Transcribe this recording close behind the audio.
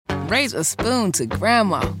raise a spoon to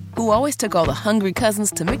Grandma, who always took all the hungry cousins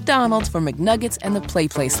to McDonald's for McNuggets and the Play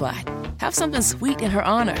Slide. Have something sweet in her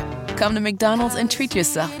honor. Come to McDonald's and treat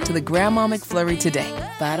yourself to the Grandma McFlurry today.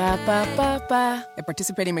 Ba-da-ba-ba-ba. At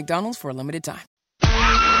participating McDonald's for a limited time.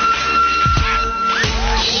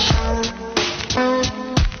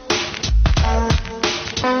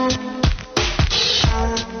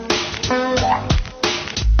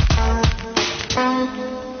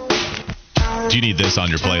 Do you need this on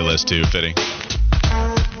your playlist too, Fitty?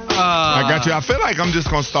 I got you. I feel like I'm just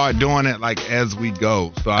gonna start doing it like as we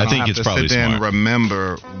go, so I don't think have it's to probably sit there and smart.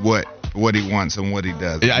 remember what he wants and what he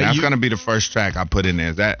does. Yeah, That's gonna be the first track I put in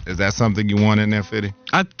there. Is that something you want in there, Fitty?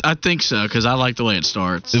 I think so, because I like the way it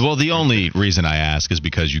starts. Well, the only reason I ask is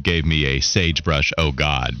because you gave me a sagebrush, oh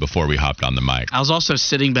God, before we hopped on the mic. I was also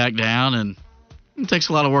sitting back down, and it takes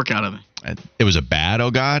a lot of work out of me. It was a bad,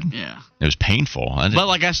 oh God? Yeah. It was painful. But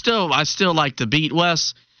like I still like the beat,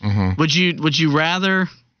 Wes. Mm-hmm. Would you rather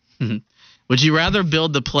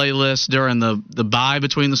build the playlist during the bye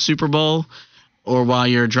between the Super Bowl, or while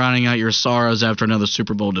you're drowning out your sorrows after another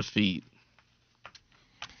Super Bowl defeat?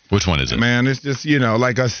 Which one is it? Man, it's just,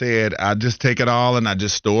 like I said, I just take it all and I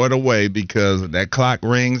just store it away because that clock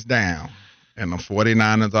rings down. And the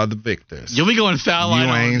 49ers are the victors. You'll be going foul line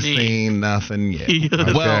You on ain't me. seen nothing yet.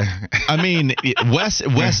 Okay? Well, I mean,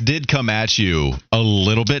 Wes did come at you a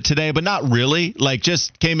little bit today, but not really. Like,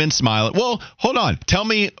 just came in smiling. Well, hold on. Tell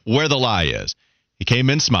me where the lie is. He came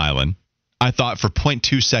in smiling. I thought for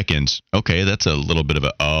 0.2 seconds, okay, that's a little bit of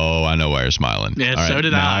I know why you're smiling. Yeah, All so right,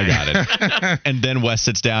 did now I. I got it. And then Wes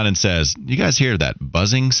sits down and says, you guys hear that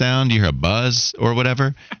buzzing sound? You hear a buzz or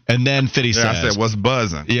whatever? And then Fitty says, I said, what's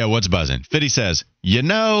buzzing? yeah, what's buzzing? Fitty says,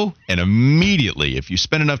 and immediately, if you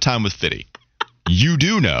spend enough time with Fitty, you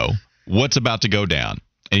do know what's about to go down.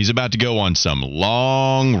 And he's about to go on some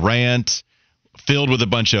long rant filled with a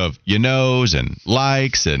bunch of knows and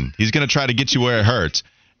likes, and he's going to try to get you where it hurts.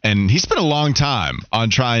 And he spent a long time on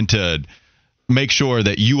trying to make sure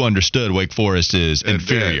that you understood Wake Forest is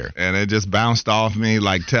inferior. And it just bounced off me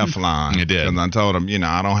like Teflon. It did. And I told him,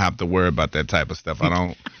 I don't have to worry about that type of stuff.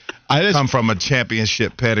 I come from a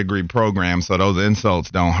championship pedigree program, so those insults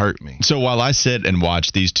don't hurt me. So while I sit and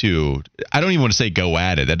watch these two, I don't even want to say go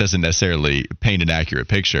at it. That doesn't necessarily paint an accurate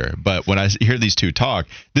picture. But when I hear these two talk,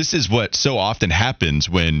 this is what so often happens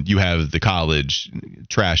when you have the college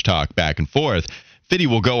trash talk back and forth. Fitty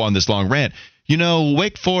will go on this long rant.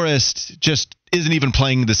 Wake Forest just isn't even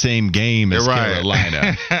playing the same game as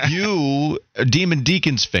Carolina. You, Demon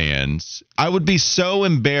Deacons fans, I would be so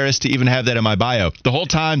embarrassed to even have that in my bio. The whole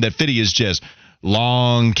time that Fitty is just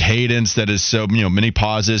long cadence that is so, many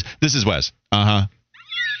pauses. This is Wes. Uh-huh.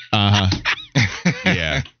 Uh-huh.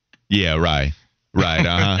 Yeah. Yeah, right. Right,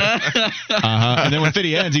 uh-huh. Uh-huh. And then when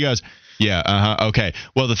Fitty ends, he goes, yeah, uh-huh, okay.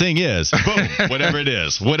 Well, the thing is, boom, whatever it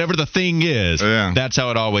is, whatever the thing is, that's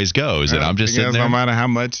how it always goes. And I'm just sitting there. No matter how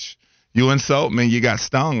much you insult me, you got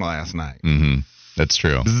stung last night. Mm-hmm. That's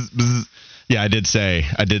true. Bzz, bzz. Yeah, I did say,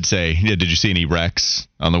 yeah, did you see any wrecks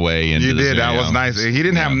on the way into You the did. studio? That was nice. He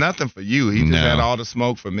didn't have nothing for you. He just had all the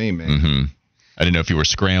smoke for me, man. Mm-hmm. I didn't know if you were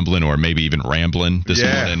scrambling or maybe even rambling this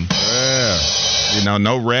morning. Yeah.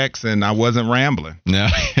 No wrecks, and I wasn't rambling. No.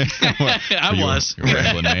 I was. You were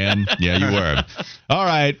rambling, man. Yeah, you were. All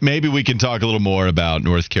right, maybe we can talk a little more about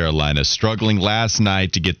North Carolina struggling last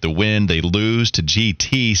night to get the win. They lose to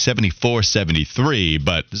GT 74-73,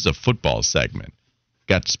 but this is a football segment.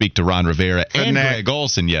 Got to speak to Ron Rivera and Greg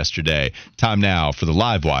Olson yesterday. Time now for the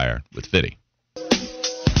Live Wire with Fitty.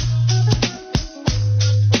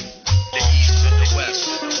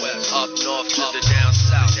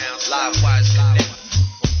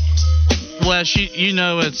 Wes,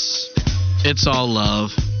 it's all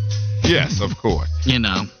love. Yes, of course.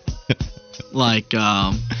 Like,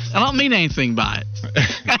 I don't mean anything by it.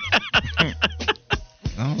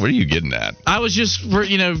 Oh, what are you getting at? I was just,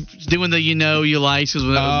 doing the you likes. Okay.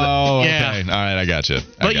 All right, I got you.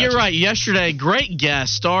 But you're right. Yesterday, great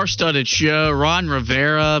guest, star-studded show. Ron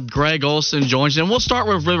Rivera, Greg Olson joins them. We'll start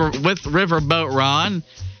with Riverboat Ron.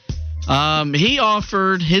 He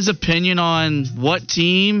offered his opinion on what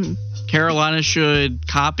team Carolina should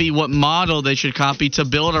copy, what model they should copy to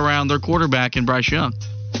build around their quarterback in Bryce Young.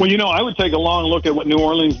 Well, I would take a long look at what New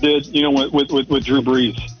Orleans did, with Drew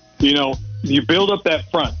Brees. You build up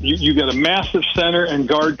that front. You got a massive center and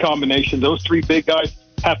guard combination. Those three big guys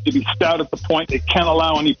have to be stout at the point. They can't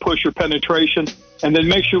allow any push or penetration. And then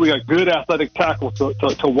make sure we got good athletic tackles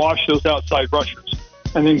to wash those outside rushers.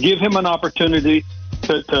 And then give him an opportunity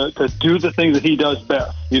to do the things that he does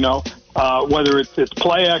best, whether it's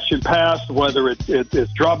play action pass, whether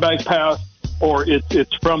it's drop back pass. or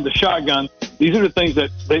it's from the shotgun. These are the things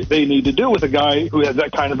that they need to do with a guy who has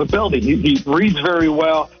that kind of ability. He reads very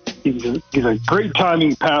well. He's a great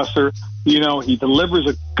timing passer. He delivers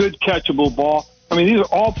a good catchable ball. I mean, these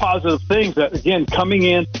are all positive things that, again, coming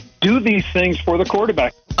in, do these things for the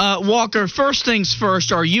quarterback. Walker, first things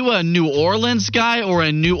first, are you a New Orleans guy or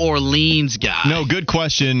a New Orleans guy? No, good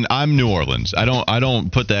question. I'm New Orleans. I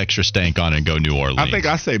don't put the extra stank on and go New Orleans. I think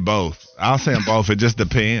I say both. I'll say them both. It just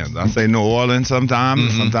depends. I say New Orleans sometimes.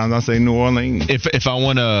 Mm-hmm. Sometimes I say New Orleans. If I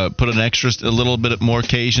want to put a little bit more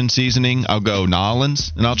Cajun seasoning, I'll go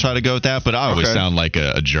Nolans, and I'll try to go with that. But I always sound like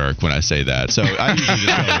a jerk when I say that. So I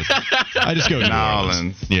usually just go New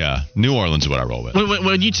Orleans. Yeah, New Orleans is what I roll with.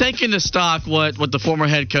 When you take into stock what the former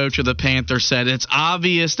head coach of the Panthers said, it's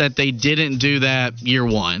obvious that they didn't do that year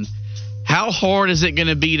one. How hard is it going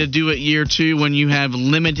to be to do it year two when you have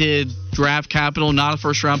limited draft capital, not a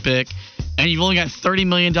first-round pick, and you've only got $30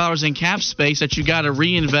 million in cap space that you got to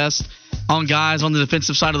reinvest on guys on the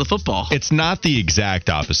defensive side of the football? It's not the exact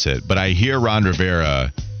opposite, but I hear Ron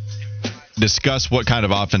Rivera discuss what kind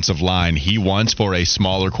of offensive line he wants for a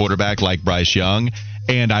smaller quarterback like Bryce Young.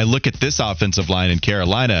 And I look at this offensive line in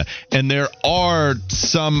Carolina, and there are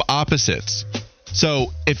some opposites. So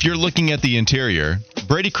if you're looking at the interior,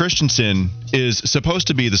 Brady Christensen is supposed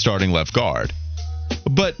to be the starting left guard.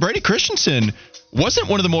 But Brady Christensen wasn't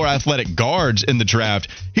one of the more athletic guards in the draft.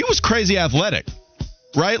 He was crazy athletic,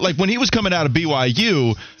 right? Like when he was coming out of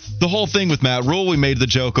BYU, the whole thing with Matt Rule, we made the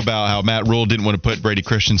joke about how Matt Rule didn't want to put Brady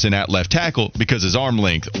Christensen at left tackle because his arm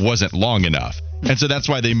length wasn't long enough. And so that's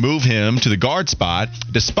why they move him to the guard spot,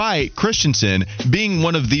 despite Christensen being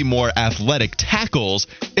one of the more athletic tackles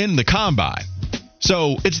in the combine.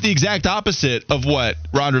 So it's the exact opposite of what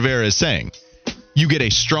Ron Rivera is saying. You get a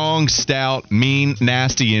strong, stout, mean,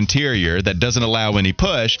 nasty interior that doesn't allow any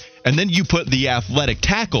push, and then you put the athletic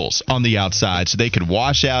tackles on the outside so they could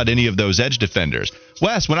wash out any of those edge defenders.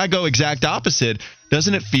 Wes, when I go exact opposite,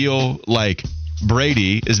 doesn't it feel like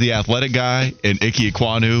Brady is the athletic guy and Ike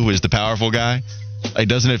Ekwonu is the powerful guy? Like,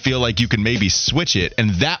 doesn't it feel like you can maybe switch it,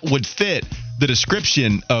 and that would fit the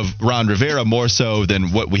description of Ron Rivera more so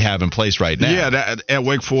than what we have in place right now? Yeah, at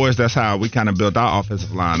Wake Forest, that's how we kind of built our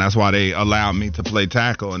offensive line. That's why they allowed me to play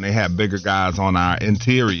tackle, and they had bigger guys on our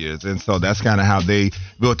interiors. And so that's kind of how they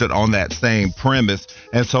built it on that same premise.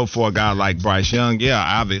 And so for a guy like Bryce Young, yeah,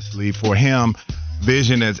 obviously for him,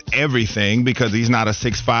 vision is everything because he's not a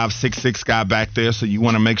 6'5", 6'6" guy back there. So you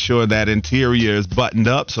want to make sure that interior is buttoned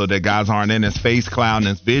up so that guys aren't in his face clouding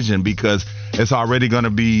his vision because it's already going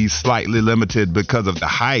to be slightly limited because of the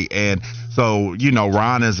height. And so,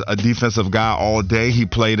 Ron is a defensive guy all day. He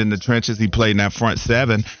played in the trenches. He played in that front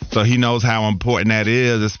seven. So he knows how important that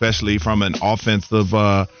is, especially from an offensive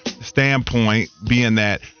standpoint, being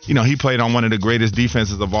that, he played on one of the greatest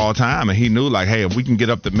defenses of all time. And he knew, like, hey, if we can get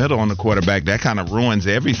up the middle on the quarterback, that kind of ruins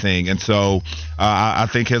everything. And so I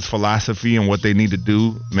think his philosophy and what they need to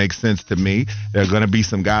do makes sense to me. There are going to be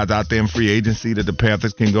some guys out there in free agency that the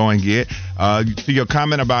Panthers can go and get. To your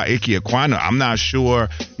comment about Ike Ekwonu, I'm not sure,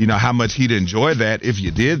 how much he'd enjoy that if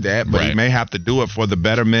you did that, but He may have to do it for the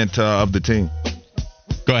betterment of the team.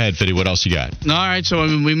 Go ahead, Fitty. What else you got? All right, so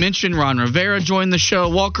we mentioned Ron Rivera joined the show.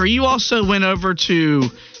 Walker, you also went over to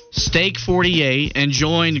Steak 48 and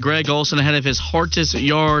joined Greg Olson ahead of his Hartest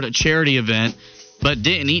Yard charity event, but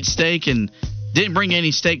didn't eat steak and didn't bring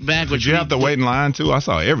any steak back. Did you have to wait in line, too? I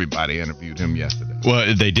saw everybody interviewed him yesterday.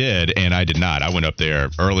 Well, they did, and I did not. I went up there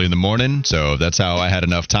early in the morning, so that's how I had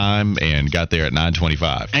enough time and got there at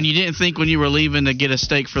 9:25. And you didn't think when you were leaving to get a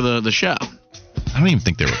steak for the show? I don't even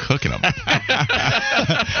think they were cooking them.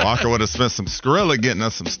 Walker would have spent some Skrilla getting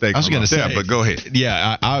us some steak. I was going to say, but go ahead.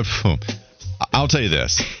 Yeah, I'll tell you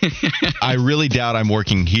this. I really doubt I'm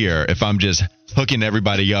working here if I'm just hooking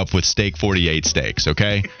everybody up with Steak 48 steaks,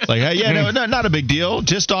 okay? Like, hey, yeah, no, not a big deal.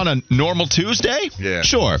 Just on a normal Tuesday? Yeah.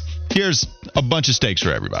 Sure. Here's a bunch of steaks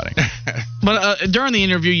for everybody. But during the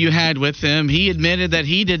interview you had with him, he admitted that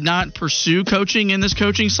he did not pursue coaching in this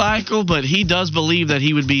coaching cycle, but he does believe that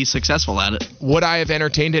he would be successful at it. Would I have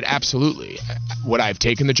entertained it? Absolutely. Would I have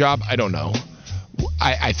taken the job? I don't know.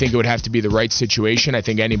 I think it would have to be the right situation. I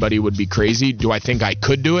think anybody would be crazy. Do I think I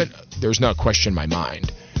could do it? There's no question in my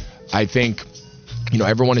mind. I think,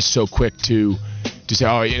 everyone is so quick to say,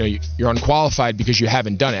 oh, you're unqualified because you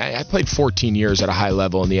haven't done it. I played 14 years at a high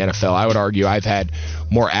level in the NFL. I would argue I've had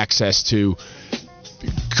more access to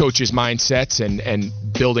coaches' mindsets and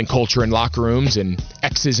building culture in locker rooms and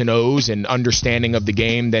X's and O's and understanding of the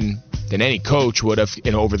game than any coach would have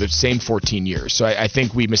over the same 14 years. So I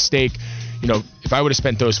think we mistake, if I would have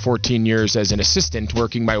spent those 14 years as an assistant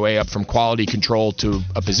working my way up from quality control to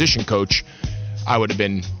a position coach, I would have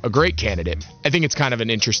been a great candidate. I think it's kind of an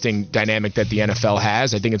interesting dynamic that the NFL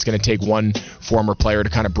has. I think it's going to take one former player to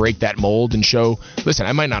kind of break that mold and show, listen,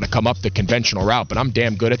 I might not have come up the conventional route, but I'm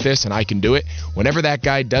damn good at this and I can do it. Whenever that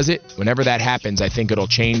guy does it, whenever that happens, I think it'll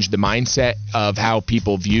change the mindset of how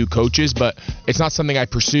people view coaches. But it's not something I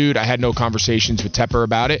pursued. I had no conversations with Tepper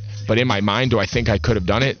about it. But in my mind, do I think I could have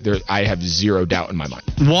done it? I have zero doubt in my mind.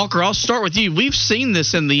 Walker, I'll start with you. We've seen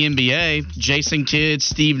this in the NBA. Jason Kidd,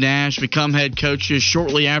 Steve Nash become head coaches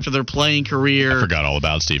shortly after their playing career. I forgot all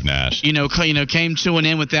about Steve Nash. Came to an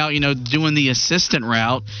end without, doing the assistant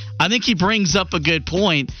route. I think he brings up a good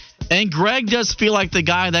point. And Greg does feel like the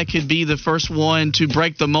guy that could be the first one to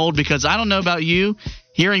break the mold, because I don't know about you,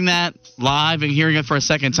 hearing that live and hearing it for a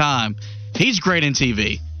second time, he's great in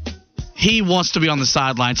TV. He wants to be on the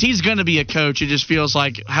sidelines. He's going to be a coach. It just feels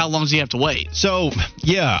like, how long does he have to wait? So,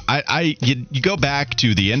 yeah, you go back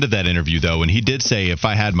to the end of that interview, though, and he did say, if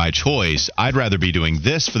I had my choice, I'd rather be doing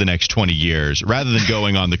this for the next 20 years rather than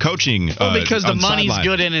going on the coaching because the money's sideline.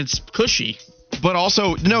 Good and it's cushy. But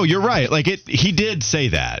also, no, you're right. He did say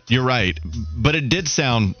that. You're right. But it did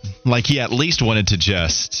sound like he at least wanted to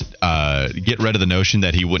just get rid of the notion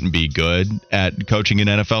that he wouldn't be good at coaching an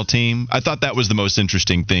NFL team. I thought that was the most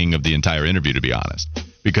interesting thing of the entire interview, to be honest.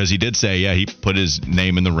 Because he did say, yeah, he put his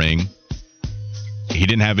name in the ring. He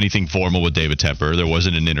didn't have anything formal with David Tepper. There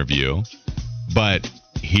wasn't an interview. But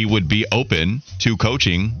he would be open to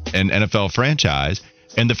coaching an NFL franchise.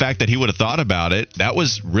 And the fact that he would have thought about it, that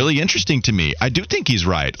was really interesting to me. I do think he's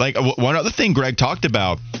right. One other thing Greg talked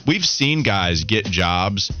about, we've seen guys get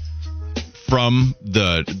jobs from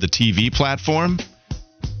the TV platform.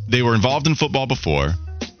 They were involved in football before.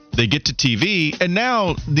 They get to TV, and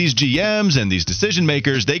now these GMs and these decision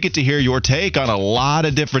makers, they get to hear your take on a lot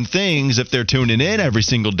of different things if they're tuning in every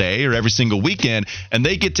single day or every single weekend, and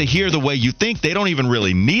they get to hear the way you think. They don't even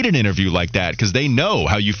really need an interview like that because they know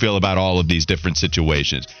how you feel about all of these different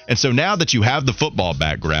situations. And so now that you have the football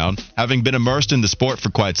background, having been immersed in the sport for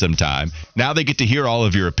quite some time, now they get to hear all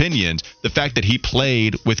of your opinions. The fact that he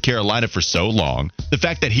played with Carolina for so long, the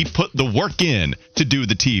fact that he put the work in to do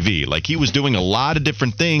the TV, like he was doing a lot of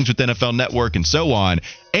different things with NFL Network and so on.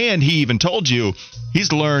 And he even told you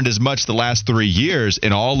he's learned as much the last 3 years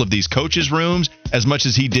in all of these coaches' rooms as much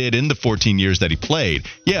as he did in the 14 years that he played.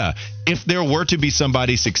 Yeah, if there were to be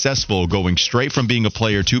somebody successful going straight from being a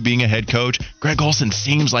player to being a head coach, Greg Olsen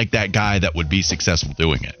seems like that guy that would be successful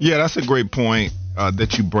doing it. Yeah, that's a great point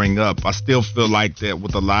that you bring up. I still feel like that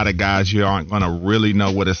with a lot of guys, you aren't going to really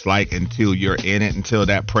know what it's like until you're in it, until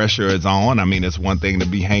that pressure is on. I mean, it's one thing to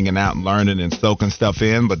be hanging out and learning and soaking stuff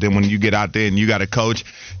in, but then when you get out there and you got to coach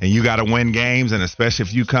and you got to win games, and especially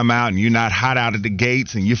if you come out and you're not hot out of the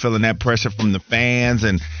gates and you're feeling that pressure from the fans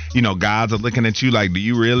and, guys are looking at you like, do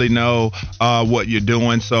you really know what you're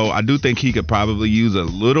doing? So I do think he could probably use a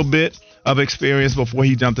little bit of experience before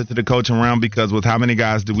he jumped into the coaching realm, because with how many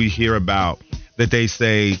guys do we hear about that they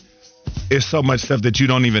say it's so much stuff that you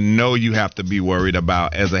don't even know you have to be worried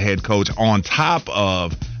about as a head coach, on top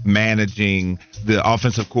of managing the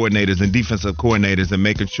offensive coordinators and defensive coordinators and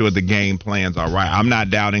making sure the game plans are right. I'm not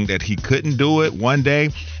doubting that he couldn't do it one day,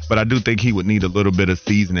 but I do think he would need a little bit of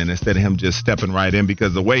seasoning instead of him just stepping right in,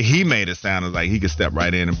 because the way he made it sound is like he could step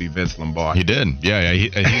right in and be Vince Lombardi. He did. Yeah,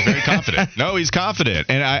 he's very confident. No, he's confident.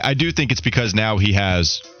 And I do think it's because now he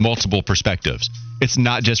has multiple perspectives. It's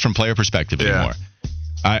not just from player perspective anymore.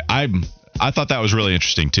 I thought that was really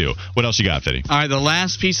interesting, too. What else you got, Fitty? All right, the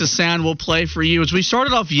last piece of sound we'll play for you is we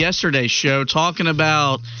started off yesterday's show talking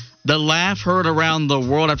about the laugh heard around the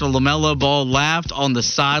world after LaMelo Ball laughed on the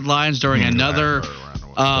sidelines during another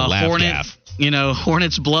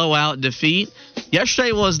Hornets blowout defeat.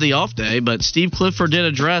 Yesterday was the off day, but Steve Clifford did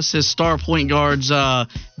address his star point guard's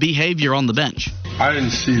behavior on the bench. I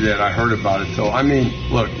didn't see that. I heard about it, though. I mean,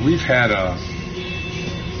 look, we've had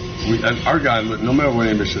our guys, no matter what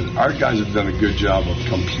anybody says, our guys have done a good job of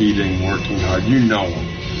competing, working hard. You know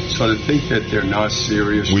them. So to think that they're not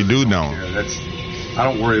serious. We do know. I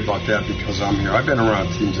don't worry about that because I'm here. I've been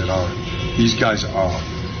around teams that are. These guys are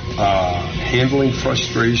handling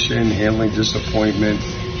frustration, handling disappointment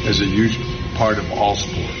is a huge part of all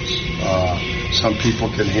sports. Some people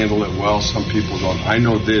can handle it well, some people don't. I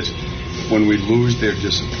know this. When we lose, they're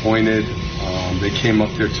disappointed. They came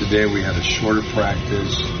up there today. We had a shorter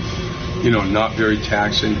practice. Not very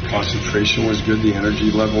taxing. The concentration was good. The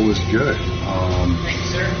energy level was good.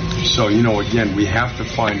 So, again, we have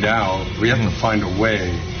to find out. We have to find a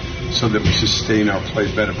way so that we sustain our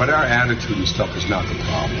play better. But our attitude and stuff is not the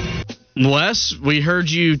problem. Wes, we heard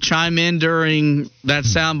you chime in during that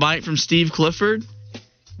soundbite from Steve Clifford.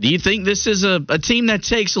 Do you think this is a team that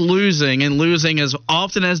takes losing and losing as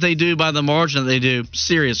often as they do by the margin that they do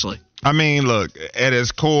seriously? I mean, look, at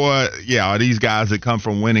its core, are these guys that come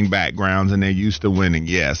from winning backgrounds and they're used to winning?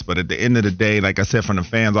 Yes. But at the end of the day, like I said, from the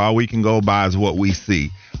fans, all we can go by is what we see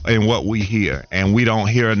and what we hear. And we don't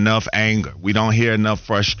hear enough anger. We don't hear enough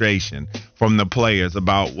frustration from the players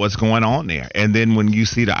about what's going on there. And then when you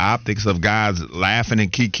see the optics of guys laughing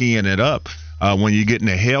and kikiing it up, when you're getting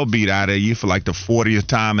the hell beat out of you for like the 40th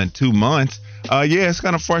time in 2 months, it's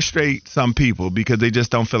going to frustrate some people because they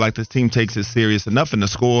just don't feel like this team takes it serious enough. And the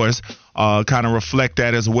scores kind of reflect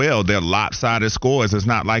that as well. They're lopsided scores. It's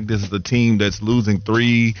not like this is a team that's losing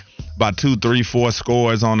by 2, 3, 4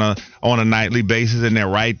 scores on a nightly basis, and they're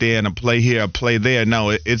right there in a play here, a play there.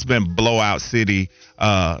 No, it's been blowout city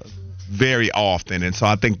very often. And so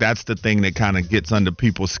I think that's the thing that kind of gets under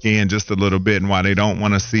people's skin just a little bit and why they don't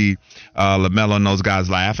want to see LaMelo and those guys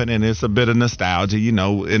laughing. And it's a bit of nostalgia,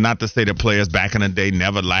 and not to say that players back in the day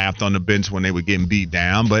never laughed on the bench when they were getting beat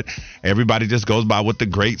down, but everybody just goes by what the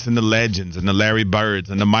greats and the legends and the Larry Birds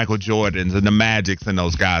and the Michael Jordans and the Magics and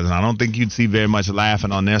those guys. And I don't think you'd see very much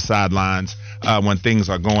laughing on their sidelines when things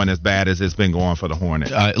are going as bad as it's been going for the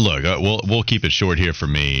Hornets. We'll keep it short here for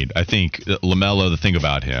me. I think LaMelo, the thing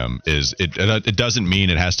about him is it doesn't mean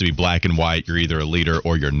it has to be black and white. You're either a leader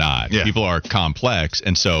or you're not. Yeah. People are complex,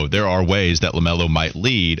 and so there are ways that LaMelo might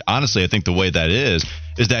lead. Honestly, I think the way that is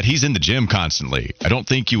that he's in the gym constantly. I don't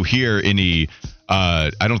think you hear any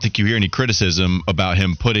criticism about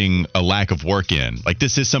him putting a lack of work in. Like,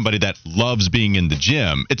 this is somebody that loves being in the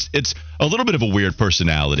gym. It's a little bit of a weird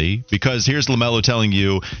personality because here's LaMelo telling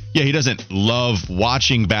you, he doesn't love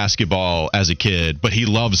watching basketball as a kid, but he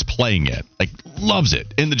loves playing it. Like, loves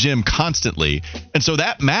it in the gym constantly. And so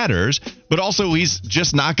that matters, but also he's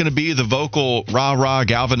just not going to be the vocal rah-rah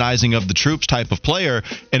galvanizing of the troops type of player.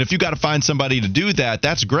 And if you got to find somebody to do that,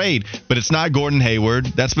 that's great, but it's not Gordon Hayward.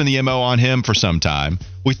 That's been the MO on him for some time.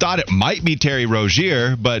 We thought it might be Terry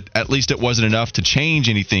Rozier, but at least it wasn't enough to change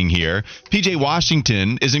anything here. PJ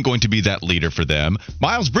Washington isn't going to be that leader for them.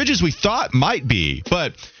 Miles Bridges we thought might be,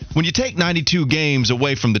 but when you take 92 games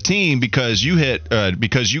away from the team because you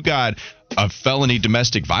got a felony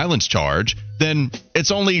domestic violence charge, then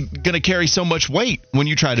it's only going to carry so much weight when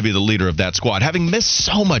you try to be the leader of that squad. Having missed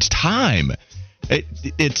so much time,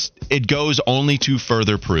 it goes only to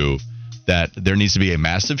further prove that there needs to be a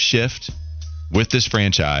massive shift with this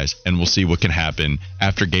franchise, and we'll see what can happen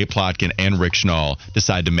after Gabe Plotkin and Rick Schnall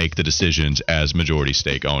decide to make the decisions as majority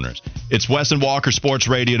stake owners. It's Wes and Walker, Sports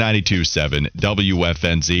Radio 92.7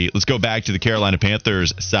 WFNZ. Let's go back to the Carolina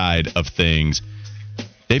Panthers side of things.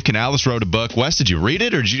 Dave Canales wrote a book. Wes, did you read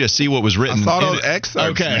it, or did you just see what was written? I saw those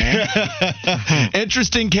excerpts, man.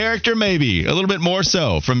 Interesting character, maybe. A little bit more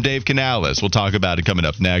so from Dave Canales. We'll talk about it coming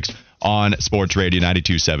up next on Sports Radio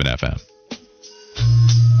 92.7 FM.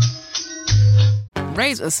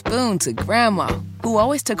 Raise a spoon to Grandma, who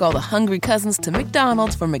always took all the hungry cousins to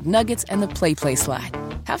McDonald's for McNuggets and the Play Slide.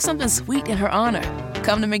 Have something sweet in her honor.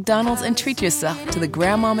 Come to McDonald's and treat yourself to the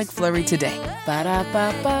Grandma McFlurry today.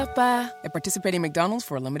 Ba-da-ba-ba-ba. At participating McDonald's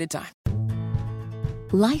for a limited time.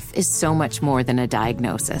 Life is so much more than a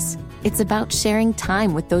diagnosis. It's about sharing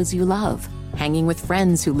time with those you love, hanging with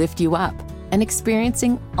friends who lift you up, and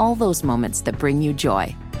experiencing all those moments that bring you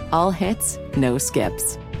joy. All hits, no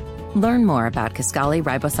skips. Learn more about Kisqali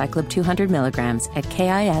Ribociclib 200 milligrams at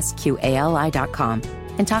KISQALI.com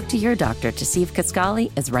and talk to your doctor to see if Kisqali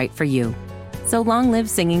is right for you. So long live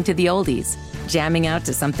singing to the oldies, jamming out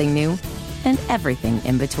to something new, and everything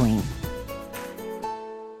in between.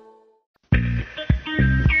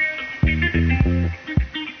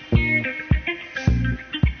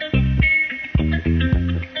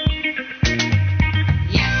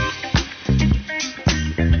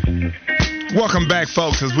 Welcome back,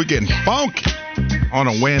 folks, as we're getting funky on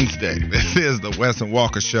a Wednesday. This is the Wes and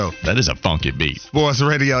Walker Show. That is a funky beat. Sports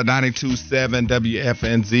Radio 92.7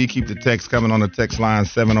 WFNZ. Keep the text coming on the text line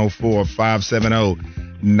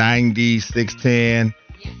 704-570-9610.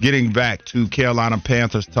 Getting back to Carolina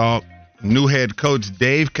Panthers talk, new head coach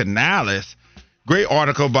Dave Canales. Great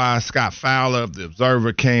article by Scott Fowler of The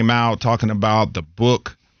Observer came out talking about the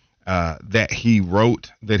book that he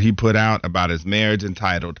wrote, that he put out about his marriage,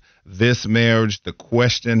 entitled This Marriage, The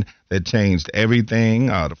Question That Changed Everything.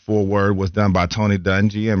 The foreword was done by Tony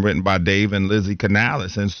Dungy and written by Dave and Lizzie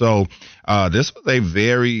Canales. And so this was a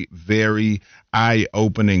very, very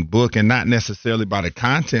eye-opening book, and not necessarily by the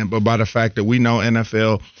content, but by the fact that we know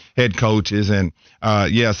NFL head coaches, and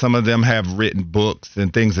some of them have written books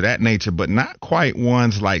and things of that nature, but not quite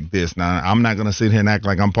ones like this. Now, I'm not going to sit here and act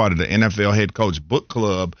like I'm part of the NFL head coach book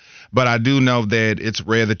club, but I do know that it's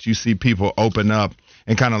rare that you see people open up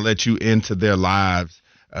and kind of let you into their lives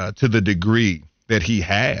to the degree that he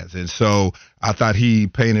has. And so I thought he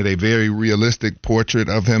painted a very realistic portrait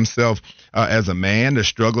of himself as a man, the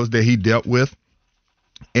struggles that he dealt with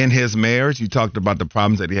in his marriage. You talked about the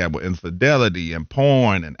problems that he had with infidelity and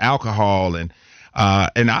porn and alcohol. And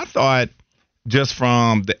I thought, just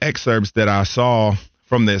from the excerpts that I saw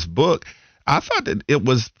from this book, I thought that it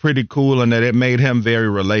was pretty cool and that it made him very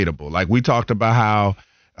relatable. Like, we talked about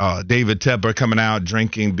how David Tepper coming out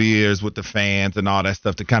drinking beers with the fans and all that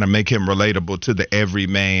stuff to kind of make him relatable to the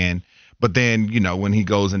everyman. But then, you know, when he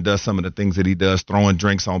goes and does some of the things that he does, throwing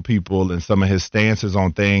drinks on people and some of his stances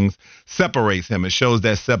on things, separates him. It shows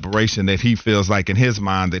that separation that he feels like in his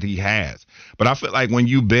mind that he has. But I feel like when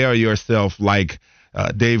you bury yourself like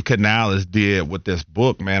Dave Canales did with this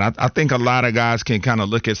book, man, I think a lot of guys can kind of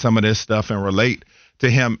look at some of this stuff and relate to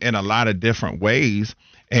him in a lot of different ways.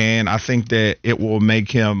 And I think that it will make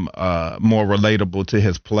him more relatable to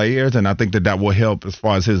his players. And I think that will help as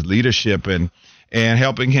far as his leadership and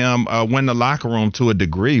helping him win the locker room to a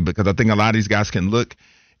degree, because I think a lot of these guys can look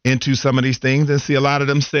into some of these things and see a lot of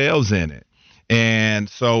themselves in it. And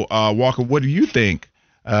so, Walker, what do you think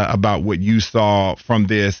about what you saw from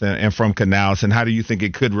this and from Canales, and how do you think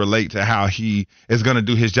it could relate to how he is going to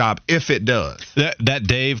do his job, if it does? That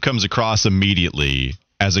Dave comes across immediately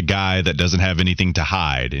as a guy that doesn't have anything to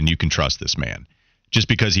hide, and you can trust this man just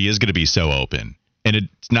because he is going to be so open. And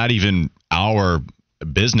it's not even our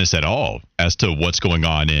business at all as to what's going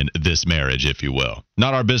on in this marriage, if you will.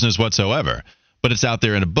 Not our business whatsoever. But it's out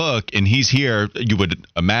there in a book, and he's here. You would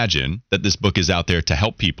imagine that this book is out there to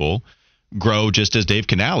help people grow just as Dave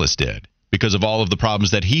Canales did, because of all of the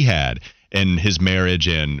problems that he had in his marriage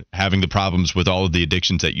and having the problems with all of the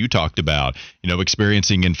addictions that you talked about, you know,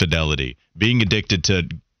 experiencing infidelity, being addicted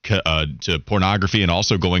to pornography, and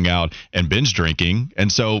also going out and binge drinking. And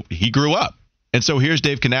so he grew up. And so here's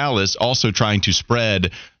Dave Canales also trying to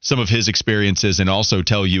spread some of his experiences and also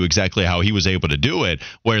tell you exactly how he was able to do it,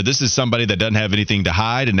 where this is somebody that doesn't have anything to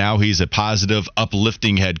hide, and now he's a positive,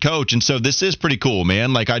 uplifting head coach. And so this is pretty cool,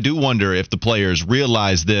 man. Like, I do wonder if the players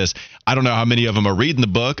realize this. I don't know how many of them are reading the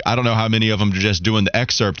book. I don't know how many of them are just doing the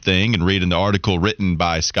excerpt thing and reading the article written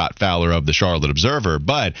by Scott Fowler of the Charlotte Observer.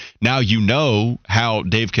 But now you know how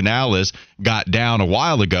Dave Canales got down a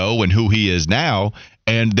while ago and who he is now.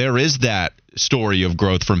 And there is that story of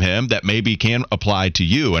growth from him that maybe can apply to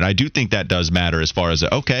you. And I do think that does matter as far as,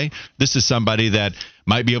 okay, this is somebody that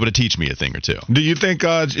might be able to teach me a thing or two. Do you think,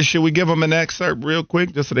 should we give them an excerpt real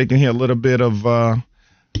quick just so they can hear a little bit of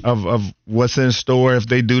what's in store if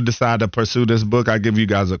they do decide to pursue this book? I'll give you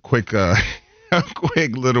guys a quick a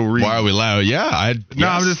quick little read. Why are we loud? Yeah.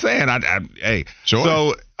 I'm just saying. Hey. Sure.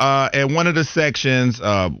 So in one of the sections,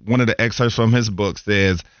 one of the excerpts from his book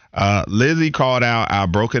says, Lizzie called out our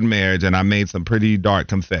broken marriage, and I made some pretty dark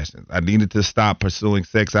confessions. I needed to stop pursuing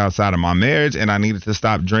sex outside of my marriage, and I needed to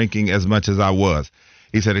stop drinking as much as I was.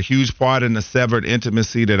 He said a huge part in the severed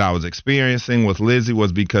intimacy that I was experiencing with Lizzie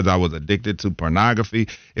was because I was addicted to pornography.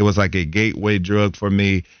 It was like a gateway drug for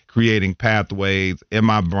me, creating pathways in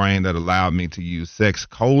my brain that allowed me to use sex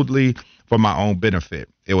coldly for my own benefit.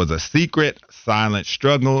 It was a secret, silent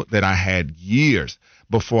struggle that I had years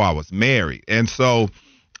before I was married. And so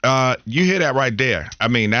you hear that right there. I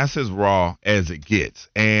mean, that's as raw as it gets.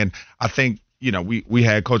 And I think, you know, we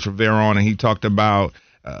had Coach Rivera on, and he talked about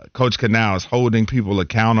Coach Canales holding people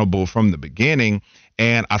accountable from the beginning.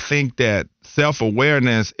 And I think that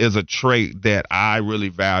self-awareness is a trait that I really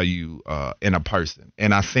value in a person.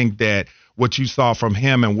 And I think that what you saw from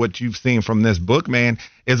him and what you've seen from this book, man,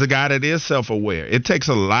 is a guy that is self-aware. It takes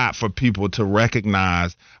a lot for people to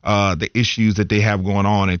recognize the issues that they have going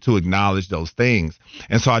on and to acknowledge those things.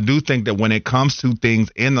 And so I do think that when it comes to things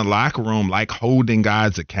in the locker room, like holding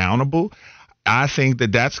guys accountable, I think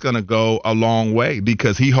that that's going to go a long way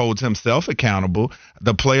because he holds himself accountable.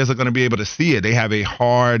 The players are going to be able to see it. They have a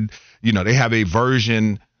they have a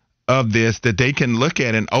version of this that they can look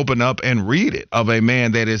at and open up and read it, of a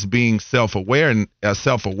man that is being self-aware.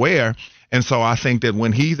 And so I think that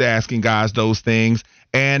when he's asking guys those things,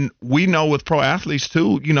 and we know with pro athletes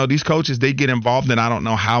too, you know, these coaches, they get involved, and I don't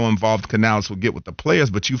know how involved Canales will get with the players,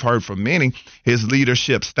 but you've heard from many his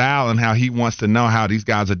leadership style and how he wants to know how these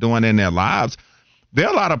guys are doing in their lives. There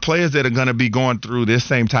are a lot of players that are going to be going through this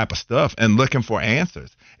same type of stuff and looking for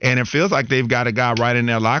answers. And it feels like they've got a guy right in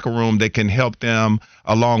their locker room that can help them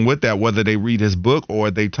along with that, whether they read his book or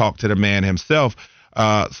they talk to the man himself.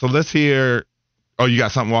 So let's hear. Oh, you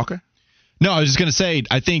got something, Walker? No, I was just going to say,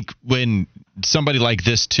 I think when somebody like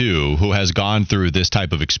this, too, who has gone through this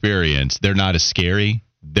type of experience, they're not as scary.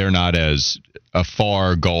 They're not as a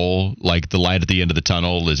far goal, like the light at the end of the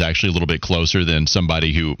tunnel is actually a little bit closer than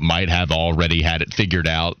somebody who might have already had it figured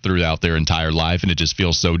out throughout their entire life, and it just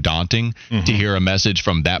feels so daunting to hear a message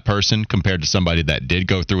from that person compared to somebody that did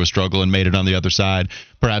go through a struggle and made it on the other side.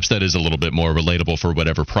 Perhaps that is a little bit more relatable for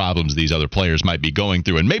whatever problems these other players might be going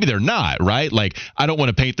through, and maybe they're not, right? Like, I don't want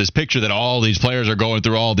to paint this picture that all these players are going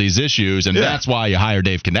through all these issues, and that's why you hire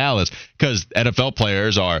Dave Canales, because NFL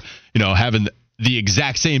players are, having the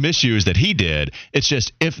exact same issues that he did. It's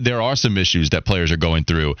just if there are some issues that players are going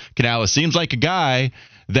through, Canales seems like a guy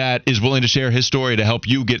that is willing to share his story to help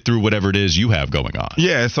you get through whatever it is you have going on.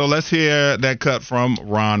 Yeah, so let's hear that cut from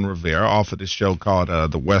Ron Rivera off of this show called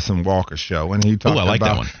The Wes and Walker Show. And he talked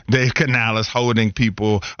about Dave Canales holding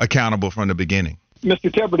people accountable from the beginning.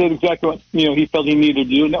 Mr. Tepper did exactly what he felt he needed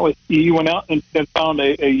to do, and that was he went out and found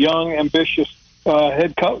a young, ambitious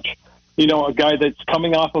head coach. A guy that's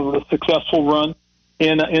coming off of a successful run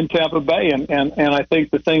in Tampa Bay. And I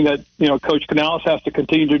think the thing that, Coach Canales has to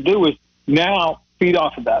continue to do is now feed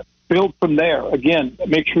off of that, build from there. Again,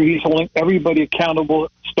 make sure he's holding everybody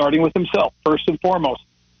accountable, starting with himself, first and foremost.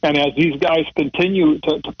 And as these guys continue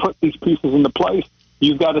to put these pieces into place,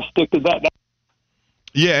 you've got to stick to that.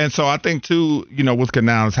 Yeah, and so I think, too, with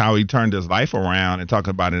Canales, how he turned his life around and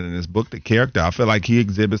talking about it in his book, The Character. I feel like he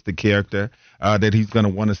exhibits the character that he's going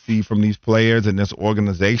to want to see from these players and this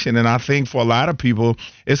organization. And I think for a lot of people,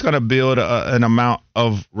 it's going to build an amount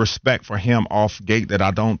of respect for him off gate that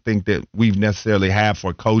I don't think that we've necessarily had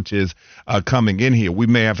for coaches coming in here. We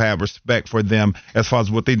may have had respect for them as far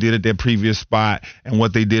as what they did at their previous spot and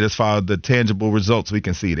what they did as far as the tangible results we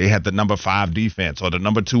can see. They had the number 5 defense or the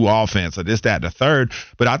number 2 offense or this, that, the third.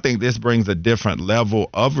 But I think this brings a different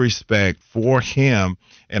level of respect for him.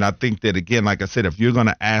 And I think that, again, like I said, if you're going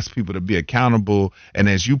to ask people to be accountable, and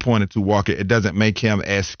as you pointed to, Walker, it doesn't make him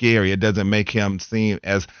as scary. It doesn't make him seem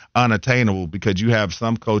as unattainable, because you have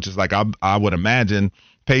some coaches, like I would imagine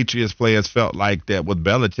Patriots players felt like that with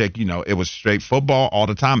Belichick. It was straight football all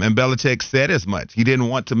the time. And Belichick said as much. He didn't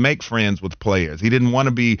want to make friends with players. He didn't want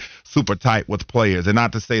to be super tight with players. And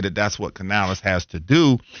not to say that that's what Canales has to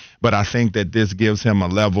do, but I think that this gives him a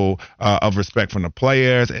level of respect from the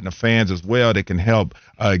players and the fans as well that can help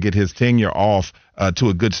get his tenure off to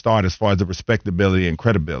a good start as far as the respectability and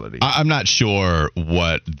credibility. I'm not sure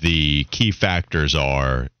what the key factors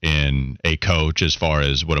are in a coach as far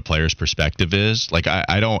as what a player's perspective is. Like,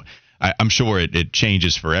 I'm sure it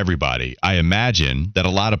changes for everybody. I imagine that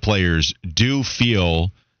a lot of players do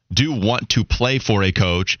want to play for a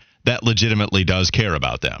coach that legitimately does care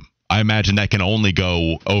about them. I imagine that can only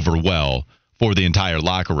go over well for the entire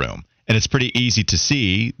locker room. And it's pretty easy to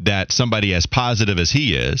see that somebody as positive as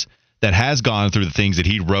he is, that has gone through the things that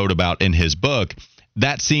he wrote about in his book,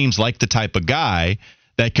 that seems like the type of guy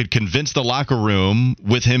that could convince the locker room,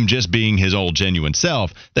 with him just being his old genuine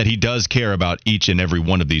self, that he does care about each and every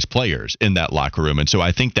one of these players in that locker room. And so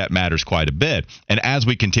I think that matters quite a bit. And as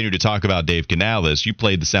we continue to talk about Dave Canales, you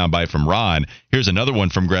played the soundbite from Ron. Here's another one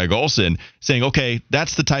from Greg Olson saying, okay,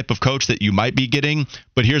 that's the type of coach that you might be getting,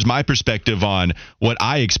 but here's my perspective on what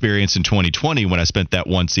I experienced in 2020 when I spent that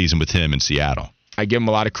one season with him in Seattle. I give him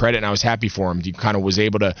a lot of credit, and I was happy for him. He kind of was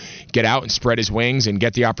able to get out and spread his wings and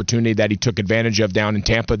get the opportunity that he took advantage of down in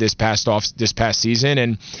Tampa this past season,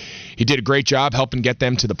 and he did a great job helping get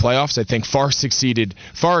them to the playoffs. I think far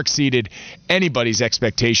exceeded anybody's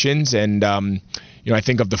expectations, and I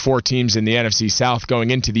think of the 4 teams in the NFC South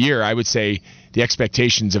going into the year, I would say the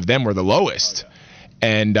expectations of them were the lowest,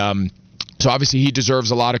 and so obviously he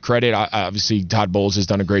deserves a lot of credit. Obviously Todd Bowles has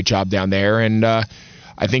done a great job down there, and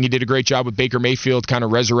I think he did a great job with Baker Mayfield kind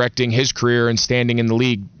of resurrecting his career and standing in the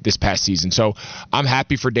league this past season. So I'm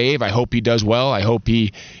happy for Dave. I hope he does well. I hope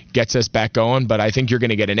he gets us back going. But I think you're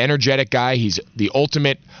going to get an energetic guy. He's the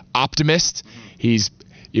ultimate optimist. He's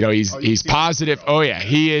positive. Oh yeah,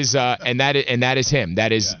 he is, and that is him.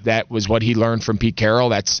 That was what he learned from Pete Carroll.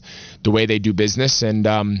 That's the way they do business,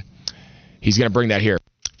 and he's going to bring that here.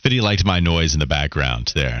 Fiddy liked my noise in the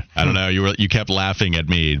background there. I don't know. You kept laughing at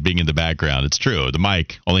me being in the background. It's true. The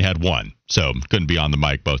mic only had one, so couldn't be on the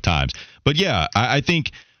mic both times. But yeah, I think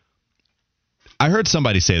I heard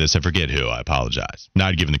somebody say this. I forget who. I apologize.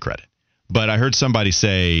 Not giving the credit. But I heard somebody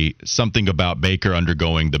say something about Baker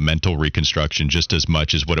undergoing the mental reconstruction just as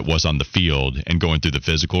much as what it was on the field and going through the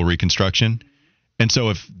physical reconstruction. And so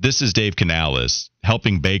if this is Dave Canales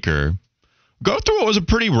helping Baker go through what was a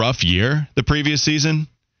pretty rough year the previous season,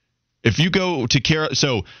 if you go to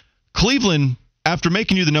so Cleveland, after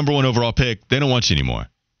making you the number 1 overall pick, they don't want you anymore.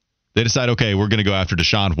 They decide, okay, we're going to go after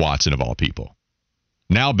Deshaun Watson of all people.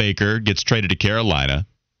 Now Baker gets traded to Carolina,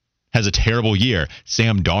 has a terrible year.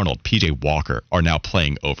 Sam Darnold, P.J. Walker are now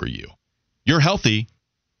playing over you. You're healthy,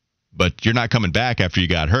 but you're not coming back after you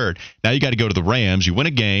got hurt. Now you got to go to the Rams. You win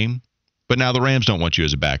a game, but now the Rams don't want you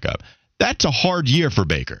as a backup. That's a hard year for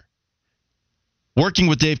Baker. Working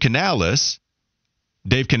with Dave Canales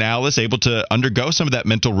able to undergo some of that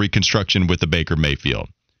mental reconstruction with the Baker Mayfield.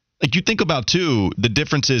 Like, you think about, too, the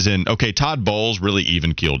differences in, okay, Todd Bowles, really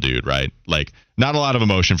even-keel dude, right? Like, not a lot of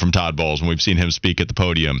emotion from Todd Bowles when we've seen him speak at the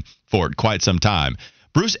podium for quite some time.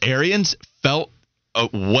 Bruce Arians felt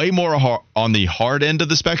way more on the hard end of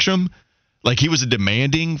the spectrum. Like, he was a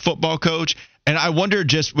demanding football coach. And I wonder,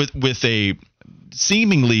 just with a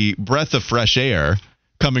seemingly breath of fresh air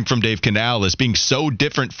coming from Dave Canales, being so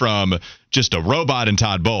different from just a robot in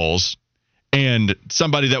Todd Bowles, and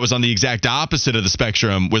somebody that was on the exact opposite of the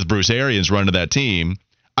spectrum with Bruce Arians running that team,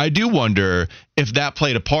 I do wonder if that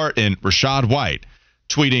played a part in Rachaad White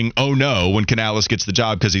tweeting, "Oh no," when Canales gets the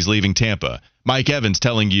job because he's leaving Tampa. Mike Evans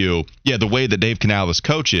telling you, yeah, the way that Dave Canales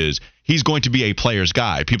coaches, he's going to be a player's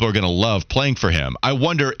guy. People are going to love playing for him. I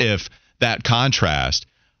wonder if that contrast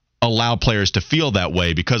allow players to feel that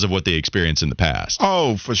way because of what they experienced in the past.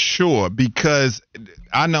 Oh, for sure. Because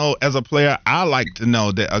I know as a player, I like to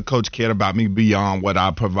know that a coach cared about me beyond what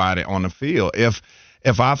I provided on the field.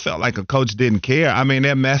 If I felt like a coach didn't care, I mean,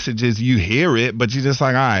 their messages, you hear it, but you're just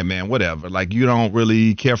like, all right, man, whatever. Like, you don't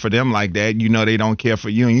really care for them like that. You know they don't care for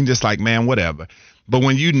you, and you're just like, man, whatever. But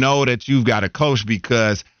when you know that you've got a coach,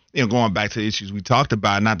 because, you know, going back to the issues we talked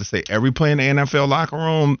about, not to say every player in the NFL locker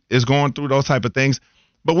room is going through those type of things,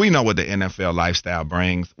 but we know what the NFL lifestyle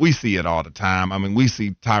brings. We see it all the time. I mean, we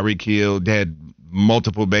see Tyreek Hill had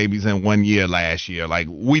multiple babies in 1 year last year. Like,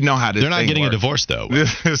 we know how this thing works. They're not getting a divorce, though.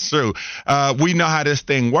 It's true. We know how this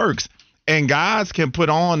thing works. And guys can put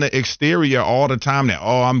on the exterior all the time that,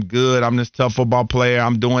 oh, I'm good. I'm this tough football player.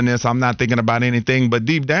 I'm doing this. I'm not thinking about anything. But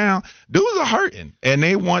deep down, dudes are hurting. And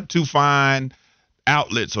they want to find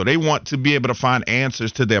outlets, or they want to be able to find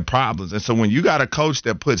answers to their problems. And so when you got a coach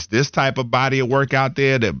that puts this type of body of work out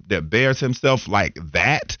there, that bears himself like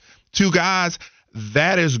that to guys,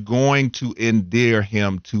 that is going to endear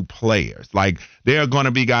him to players. Like, there are going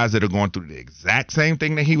to be guys that are going through the exact same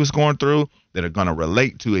thing that he was going through, that are going to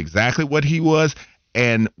relate to exactly what he was.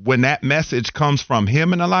 And when that message comes from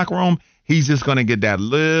him in the locker room, he's just going to get that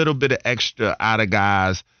little bit of extra out of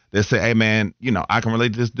guys that say, hey, man, you know, I can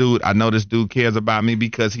relate to this dude. I know this dude cares about me,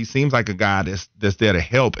 because he seems like a guy that's there to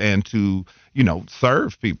help and to, you know,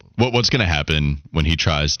 serve people. What's going to happen when he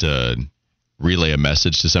tries to relay a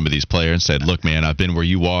message to some of these players and said, look, man, I've been where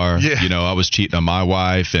you are. Yeah. You know, I was cheating on my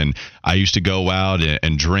wife, and I used to go out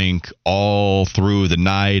and drink all through the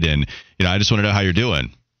night, and, you know, I just want to know how you're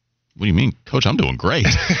doing. What do you mean, Coach? I'm doing great.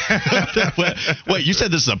 Wait, you said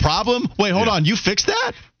this is a problem? Wait, hold on. You fixed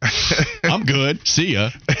that? I'm good. See ya.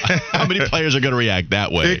 How many players are going to react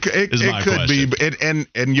that way? It could be,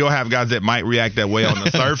 and you'll have guys that might react that way on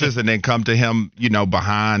the surface, and then come to him, you know,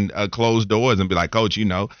 behind closed doors and be like, Coach, you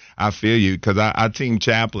know, I feel you, because I team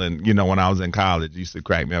chaplain, you know, when I was in college, used to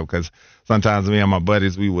crack me up, because sometimes me and my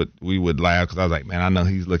buddies we would laugh, because I was like, man, I know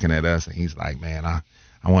he's looking at us, and he's like, man,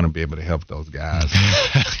 I want to be able to help those guys.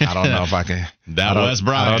 I don't know if I can. That was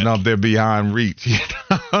Brian. I don't know if they're beyond reach. You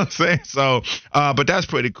know what I'm saying? So, but that's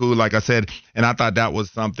pretty cool, like I said. And I thought that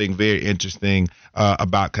was something very interesting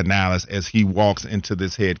about Canales as he walks into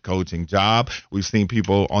this head coaching job. We've seen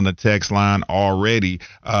people on the text line already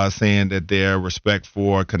saying that their respect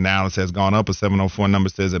for Canales has gone up. A 704 number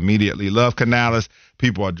says, immediately love Canales.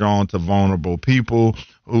 People are drawn to vulnerable people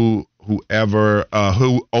who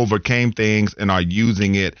overcame things and are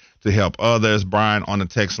using it to help others. Brian on the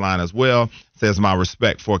text line as well says, my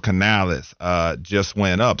respect for Canales just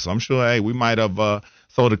went up. So I'm sure, hey, we might have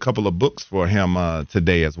sold a couple of books for him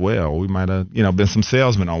today as well. We might have, you know, been some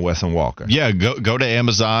salesmen on Wesson Walker. Yeah, go to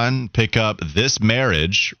Amazon, pick up This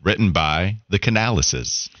Marriage, written by the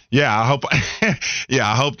Canaleses. Yeah,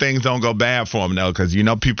 I hope things don't go bad for him, though, because, you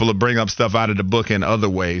know, people will bring up stuff out of the book in other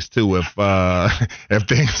ways too if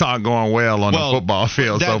things aren't going well on the football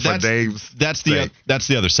field. So for Dave's that's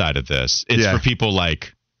the other side of this. It's for people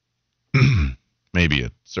like maybe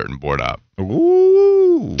a certain board op.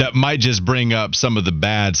 Ooh. That might just bring up some of the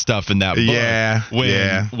bad stuff in that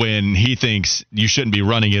book. When he thinks you shouldn't be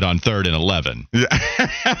running it on 3rd and 11.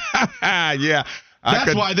 Yeah.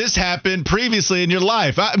 That's why this happened previously in your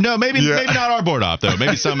life. Maybe not our board op, though.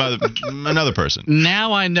 Maybe another person.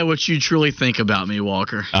 Now I know what you truly think about me,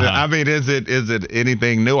 Walker. Uh-huh. I mean, is it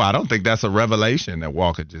anything new? I don't think that's a revelation that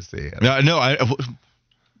Walker just said. No.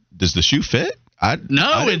 Does the shoe fit? No,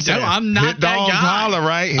 I'm not Hit that dogs guy. holler,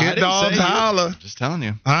 right? Hit dogs holler. Just telling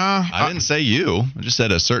you. I didn't say you. I just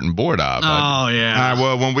said a certain board op. Oh, yeah. All right,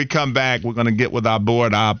 well, when we come back, we're going to get with our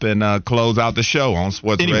board op and close out the show on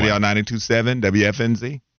Sports Radio 92.7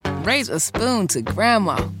 WFNZ. Raise a spoon to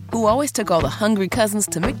Grandma, who always took all the hungry cousins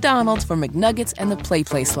to McDonald's for McNuggets and the Play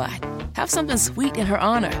Slide. Have something sweet in her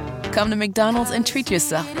honor. Come to McDonald's and treat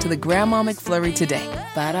yourself to the Grandma McFlurry today.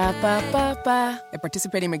 Ba-da-ba-ba-ba. At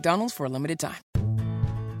participating McDonald's for a limited time.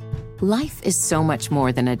 Life is so much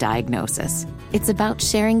more than a diagnosis. It's about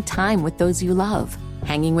sharing time with those you love,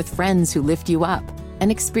 hanging with friends who lift you up,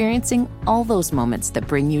 and experiencing all those moments that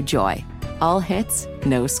bring you joy. All hits,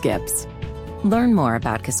 no skips. Learn more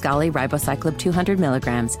about Kisqali Ribociclib 200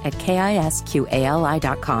 milligrams at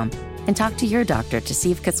KISQALI.com and talk to your doctor to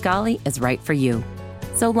see if Kisqali is right for you.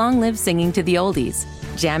 So long live singing to the oldies,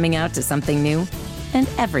 jamming out to something new, and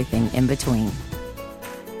everything in between.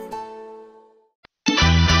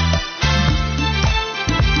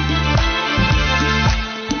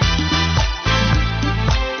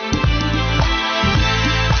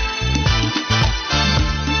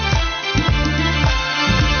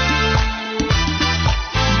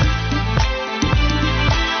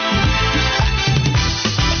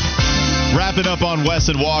 Wrapping up on Wes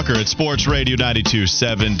and Walker at Sports Radio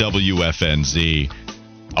 92.7 WFNZ.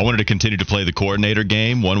 I wanted to continue to play the coordinator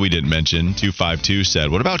game. One we didn't mention, 252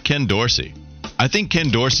 said, what about Ken Dorsey? I think Ken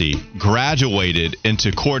Dorsey graduated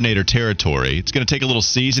into coordinator territory. It's going to take a little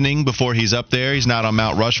seasoning before he's up there. He's not on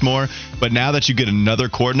Mount Rushmore. But now that you get another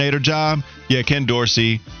coordinator job, yeah, Ken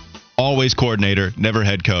Dorsey, always coordinator, never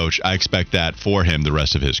head coach. I expect that for him the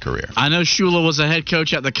rest of his career. I know Shula was a head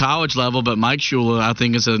coach at the college level, but Mike Shula, I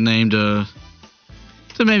think, is a name to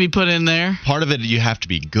maybe put in there. Part of it, you have to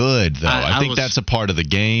be good, though. I think that's a part of the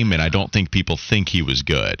game, and I don't think people think he was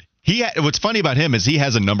good. What's funny about him is he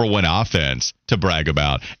has a number one offense to brag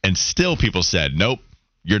about, and still people said, nope,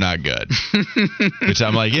 you're not good. Which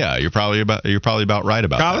I'm like, yeah, you're probably about right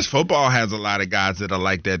about College that. football has a lot of guys that are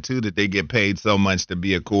like that, too, that they get paid so much to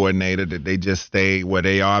be a coordinator that they just stay where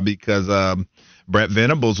they are because Brett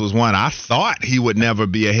Venables was one. I thought he would never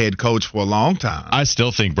be a head coach for a long time. I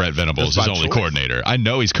still think Brett Venables is only coordinator. I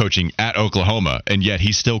know he's coaching at Oklahoma, and yet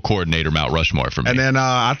he's still coordinator Mount Rushmore for me. And then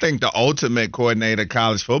I think the ultimate coordinator of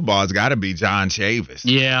college football has got to be John Chavis.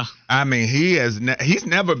 Yeah. I mean, he's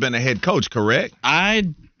never been a head coach, correct? I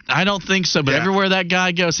don't think so, but everywhere that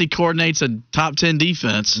guy goes, he coordinates a top 10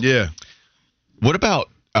 defense. Yeah. What about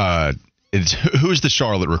who's the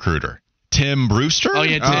Charlotte recruiter? Tim Brewster? Oh,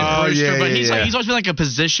 yeah, Tim Brewster. Yeah, but he's always been like a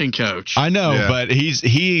position coach. I know, but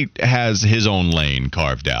he has his own lane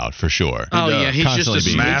carved out for sure. Oh, yeah, he's just a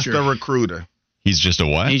smoocher. Master recruiter. He's just a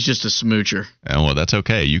what? He's just a smoocher. Oh, well, that's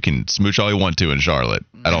okay. You can smooch all you want to in Charlotte.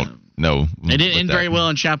 I don't know. It didn't end very well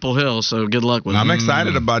in Chapel Hill, so good luck with it. I'm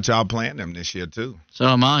excited about y'all playing them this year, too. So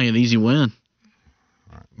am I. An easy win.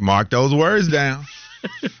 Mark those words down.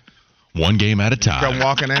 One game at a time. Come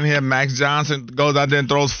walking in here, Max Johnson goes out there and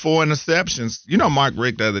throws 4 interceptions. You know, Mark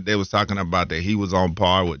Richt the other day was talking about that he was on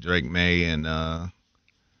par with Drake May and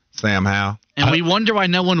Sam Howell. And we wonder why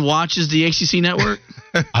no one watches the ACC network.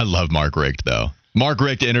 I love Mark Richt, though. Mark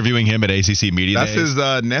Richt interviewing him at ACC Media That's Days.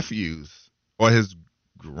 his nephews or his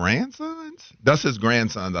grandsons? That's his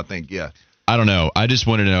grandsons, I think, yeah. I don't know. I just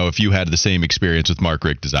want to know if you had the same experience with Mark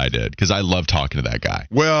Richt as I did, because I love talking to that guy.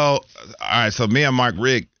 Well, all right, so me and Mark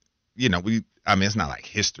Richt, you know, it's not like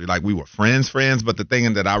history. Like, we were friends, but the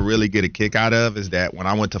thing that I really get a kick out of is that when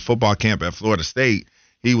I went to football camp at Florida State,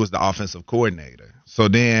 he was the offensive coordinator. So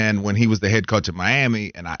then when he was the head coach of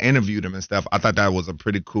Miami and I interviewed him and stuff, I thought that was a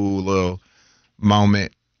pretty cool little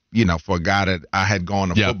moment, you know, for a guy that I had gone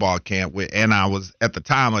to football camp with. And I was, at the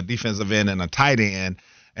time, a defensive end and a tight end.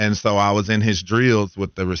 And so I was in his drills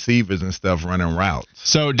with the receivers and stuff running routes.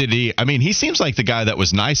 So did he? I mean, he seems like the guy that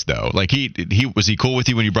was nice, though. Like, was he cool with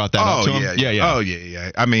you when you brought that up to him? Yeah. Oh,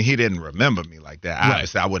 yeah. I mean, he didn't remember me like that.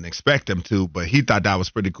 Obviously, I wouldn't expect him to, but he thought that was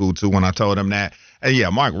pretty cool, too, when I told him that. And, yeah,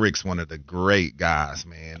 Mark Richt's one of the great guys,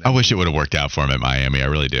 man. I wish it would have worked out for him at Miami. I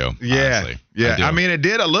really do. Yeah. Honestly. Yeah. I mean, it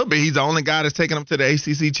did a little bit. He's the only guy that's taken him to the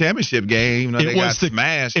ACC championship game. You know, they got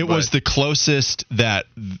smashed. It was the closest that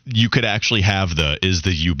you could actually have is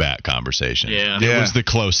the you back conversation. Yeah. It was the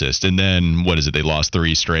closest. And then, what is it? They lost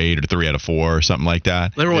 3 straight or 3 out of 4 or something like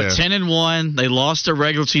that. They were 10-1. They lost their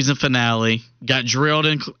regular season finale. Got drilled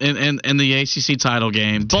in the ACC title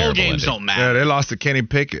game. Bowl games don't matter. Yeah, they lost to Kenny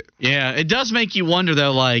Pickett. Yeah, it does make you wonder,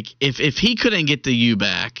 though, like, if he couldn't get the U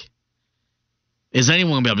back, is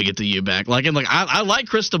anyone going to be able to get the U back? I like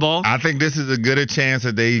Cristobal. I think this is as good a chance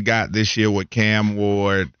that they got this year with Cam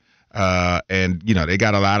Ward, And, they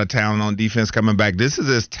got a lot of talent on defense coming back. This is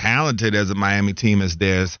as talented as a Miami team as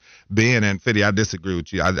there's been. And, Fitty, I disagree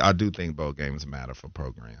with you. I do think bowl games matter for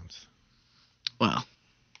programs. Well,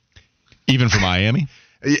 even for Miami?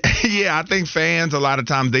 Yeah, I think fans, a lot of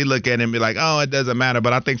times, they look at it and be like, oh, it doesn't matter.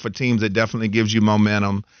 But I think for teams, it definitely gives you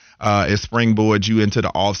momentum. It springboards you into the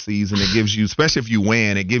offseason. It gives you, especially if you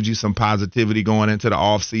win, it gives you some positivity going into the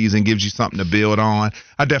offseason, gives you something to build on.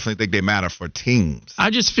 I definitely think they matter for teams.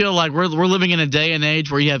 I just feel like we're living in a day and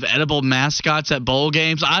age where you have edible mascots at bowl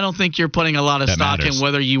games. I don't think you're putting a lot of stock in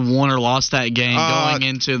whether you won or lost that game going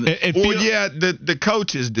into the the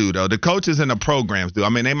coaches do, though. The coaches and the programs do. I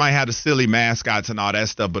mean, they might have the silly mascots and all that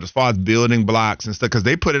stuff, but as far as building blocks and stuff, because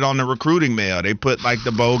they put it on the recruiting mail. They put, like,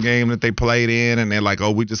 the bowl game that they played in, and they're like,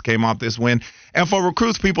 oh, we just came off this win. And for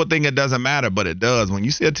recruits, people think it doesn't matter, but it does. When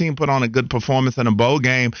you see a team put on a good performance in a bowl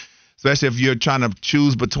game, especially if you're trying to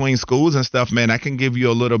choose between schools and stuff, man, that can give you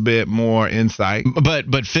a little bit more insight.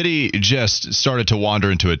 But Fitty just started to wander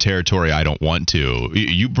into a territory I don't want to.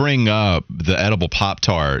 You bring up the edible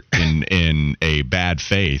Pop-Tart in a bad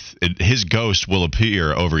faith. His ghost will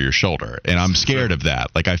appear over your shoulder, and I'm scared of that.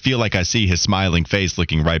 Like, I feel like I see his smiling face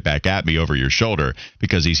looking right back at me over your shoulder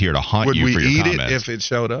because he's here to haunt you for your comments. Would we eat it if it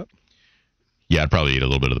showed up? Yeah, I'd probably eat a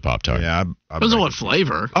little bit of the Pop-Tart. Yeah, depends on what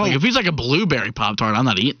flavor. Oh. Like, if he's like a blueberry Pop-Tart, I'm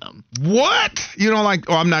not eating them. What? You don't like?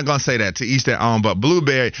 Oh, I'm not gonna say that, to each their own. But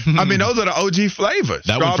blueberry. I mean, those are the OG flavors.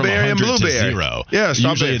 That went from 100 and blueberry. to 0. Yeah,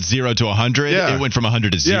 strawberry. Usually it's 0 to 100. Yeah. It went from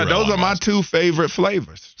 100 to 0. Yeah, those are my two favorite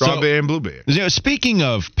flavors: strawberry and blueberry. Speaking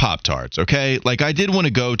of Pop-Tarts, okay, like, I did want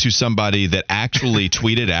to go to somebody that actually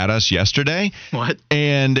tweeted at us yesterday. What?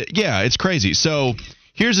 And yeah, it's crazy. So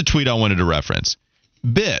here's a tweet I wanted to reference.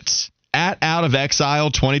 Bits at Out of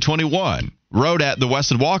Exile 2021 wrote at the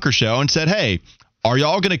Weston Walker Show and said, hey, are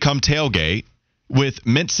y'all going to come tailgate with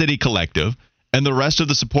Mint City Collective and the rest of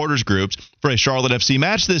the supporters groups for a Charlotte FC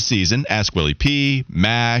match this season? Ask Willie P,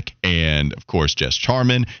 Mac, and, of course, Jess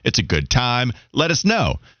Charman. It's a good time. Let us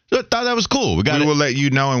know. So I thought that was cool. We will let you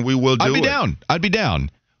know, and we will do it. I'd be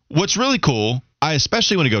down. What's really cool, I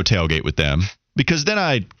especially want to go tailgate with them, because then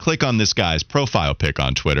I click on this guy's profile pic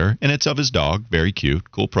on Twitter, and it's of his dog. Very cute.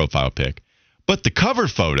 Cool profile pic. But the cover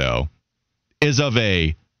photo is of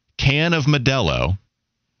a can of Modelo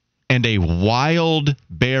and a wild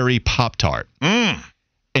berry Pop-Tart. And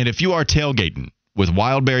if you are tailgating with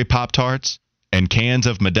wild berry Pop-Tarts and cans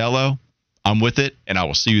of Modelo, I'm with it, and I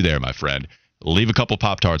will see you there, my friend. Leave a couple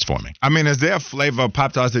Pop-Tarts for me. I mean, is there a flavor of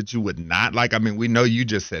Pop-Tarts that you would not like? I mean, we know you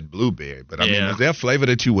just said blueberry, but I mean, is there a flavor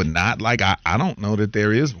that you would not like? I don't know that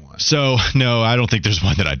there is one. So, no, I don't think there's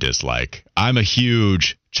one that I dislike. I'm a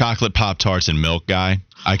huge chocolate Pop-Tarts and milk guy.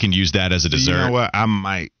 I can use that as a dessert. You know what? I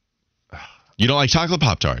might. You don't like chocolate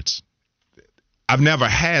Pop-Tarts? I've never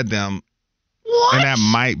had them. What? And that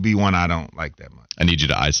might be one I don't like that much. I need you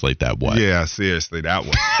to isolate that one. Yeah, seriously, that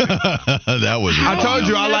one. That was. I told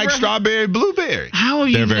you I like strawberry, blueberry. How have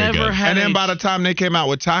you never had? And then by the time they came out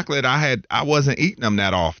with chocolate, I wasn't eating them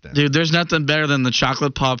that often. Dude, there's nothing better than the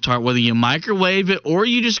chocolate Pop-Tart, whether you microwave it or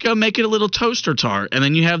you just go make it a little toaster tart, and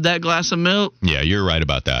then you have that glass of milk. Yeah, you're right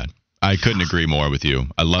about that. I couldn't agree more with you.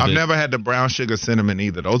 I love it. I've never had the brown sugar cinnamon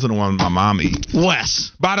either. Those are the ones my mom eats.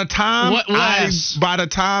 Wes. By the time Wes? by the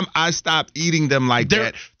time I stopped eating them like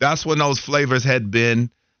that, that's when those flavors had been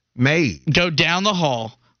made. Go down the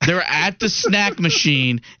hall. They're at the snack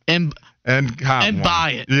machine and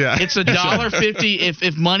buy it. Yeah. It's $1.50.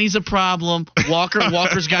 If money's a problem,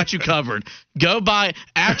 Walker's got you covered. Go buy it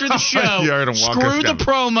after the show. You heard him, Screw the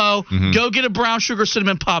promo. Mm-hmm. Go get a brown sugar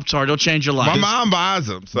cinnamon Pop-Tart. It'll change your life. My mom buys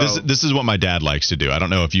them. So. This is what my dad likes to do. I don't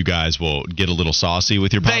know if you guys will get a little saucy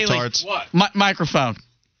with your Pop-Tarts. Bailey, what? Microphone.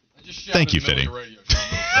 Thank you, Fitty.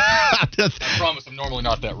 I promise I'm normally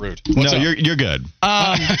not that rude. What's up? You're good.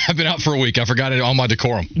 I've been out for a week. I forgot all my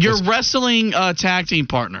decorum. Your wrestling tag team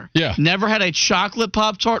partner. Yeah. Never had a chocolate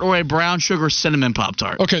Pop-Tart or a brown sugar cinnamon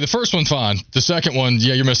Pop-Tart. Okay, the first one, fine. The second one,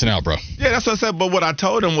 yeah, you're missing out, bro. Yeah, that's what I said. But what I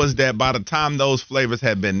told him was that by the time those flavors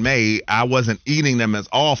had been made, I wasn't eating them as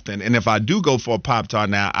often. And if I do go for a Pop-Tart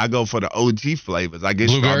now, I go for the OG flavors. I get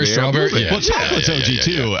blueberry, strawberry. Yeah. Well, chocolate's OG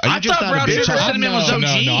too. I thought brown sugar cinnamon was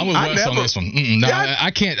OG. No, I'm with Wes on this one. No,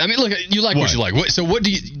 I can't. I mean, look, you like what you like. So what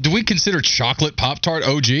do we consider chocolate Pop-Tart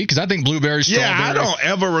OG? Because I think blueberry, strawberry. Yeah, I don't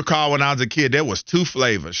ever recall when I was a kid, there was two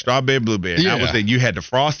flavors, strawberry, blueberry. Yeah. That was it. You had the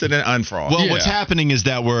frosted and unfrosted. Well, what's happening is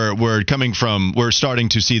that we're starting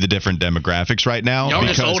to see the different demographics right now. Y'all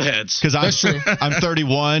just old heads. Because I'm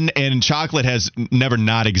 31 and chocolate has never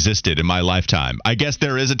not existed in my lifetime. I guess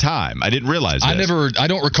there is a time. I didn't realize this. I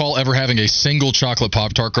don't recall ever having a single chocolate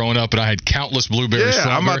Pop-Tart growing up, but I had countless blueberry,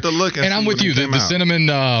 strawberry. I'm about to look and I'm with you. The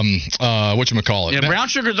cinnamon whatchamacallit. Yeah, brown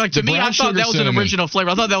sugar. Like to me, I thought that was an original flavor.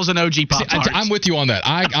 I thought that was an OG Pop-Tart. I'm with you on that.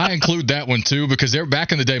 I include that one too because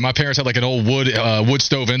back in the day, my parents had like an old wood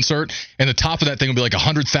stove insert, and the top of that thing would be like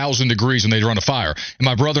 100,000 degrees when they'd run a fire. And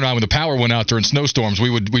my brother and I, when the power went out during snowstorms,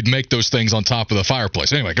 we'd make those things on top of the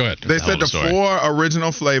fireplace. Anyway, go ahead. They said the 4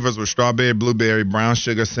 original flavors were strawberry, blueberry, brown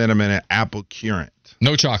sugar, cinnamon, and apple currant.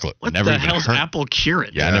 No chocolate. What the hell's apple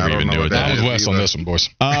currant? Yeah, I never even knew what that is. I was West on this one, boys.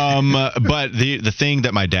 But the thing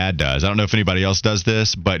that my dad does, I don't know if anybody else does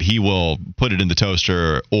this, but he will put it in the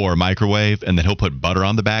toaster or microwave, and then he'll put butter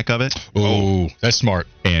on the back of it. Oh, that's smart.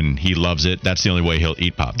 And he loves it. That's the only way he'll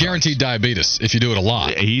eat Pop-Tarts. Guaranteed diabetes if you do it a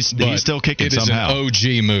lot. He's still kicking somehow. It is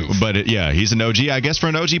an OG move. But he's an OG, I guess, for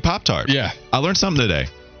an OG Pop-Tart. Yeah. I learned something today.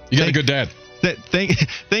 You got a good dad.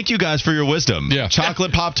 Thank you guys for your wisdom. Yeah.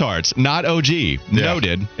 Chocolate Pop-Tarts, not OG.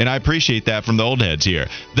 Noted. And I appreciate that from the old heads here.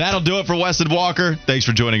 That'll do it for Weston Walker. Thanks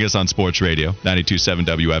for joining us on Sports Radio 92.7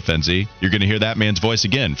 WFNZ. You're going to hear that man's voice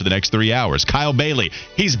again for the next 3 hours. Kyle Bailey.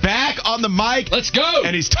 He's back on the mic. Let's go.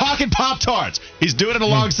 And he's talking Pop-Tarts. He's doing it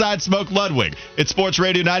alongside Smoke Ludwig. It's Sports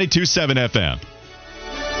Radio 92.7 FM.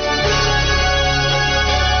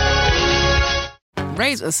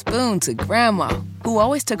 Raise a spoon to Grandma, who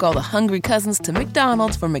always took all the hungry cousins to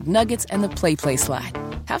McDonald's for McNuggets and the Play Slide.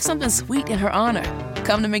 Have something sweet in her honor.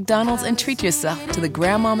 Come to McDonald's and treat yourself to the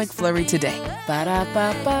Grandma McFlurry today.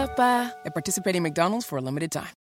 Ba-da-ba-ba-ba. At participating McDonald's for a limited time.